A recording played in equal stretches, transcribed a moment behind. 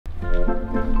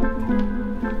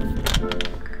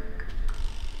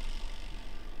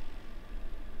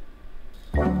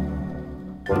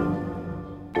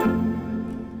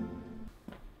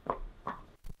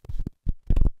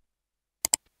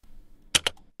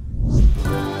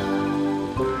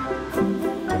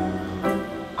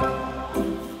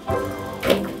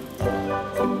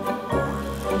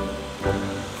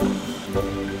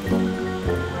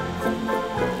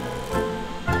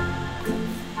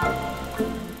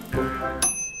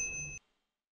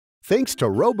Thanks to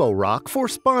Roborock for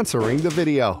sponsoring the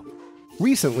video.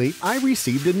 Recently, I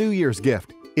received a New Year's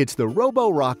gift. It's the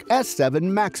Roborock S7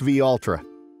 Max V Ultra.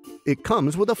 It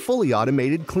comes with a fully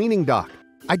automated cleaning dock.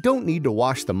 I don't need to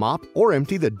wash the mop or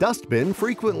empty the dust bin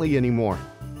frequently anymore.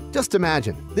 Just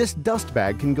imagine, this dust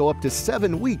bag can go up to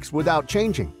 7 weeks without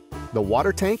changing. The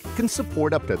water tank can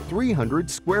support up to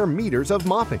 300 square meters of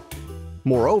mopping.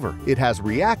 Moreover, it has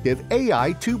reactive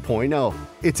AI 2.0.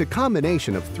 It's a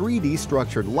combination of 3D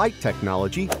structured light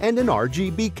technology and an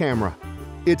RGB camera.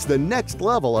 It's the next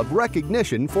level of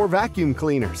recognition for vacuum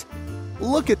cleaners.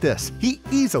 Look at this, he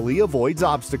easily avoids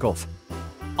obstacles.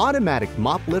 Automatic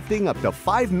mop lifting up to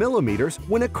 5 millimeters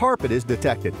when a carpet is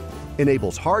detected.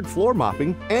 Enables hard floor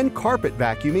mopping and carpet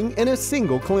vacuuming in a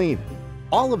single clean.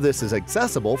 All of this is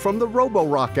accessible from the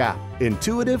Roborock app,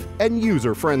 intuitive and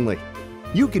user-friendly.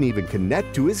 You can even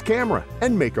connect to his camera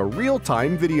and make a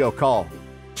real-time video call.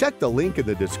 Check the link in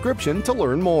the description to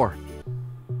learn more.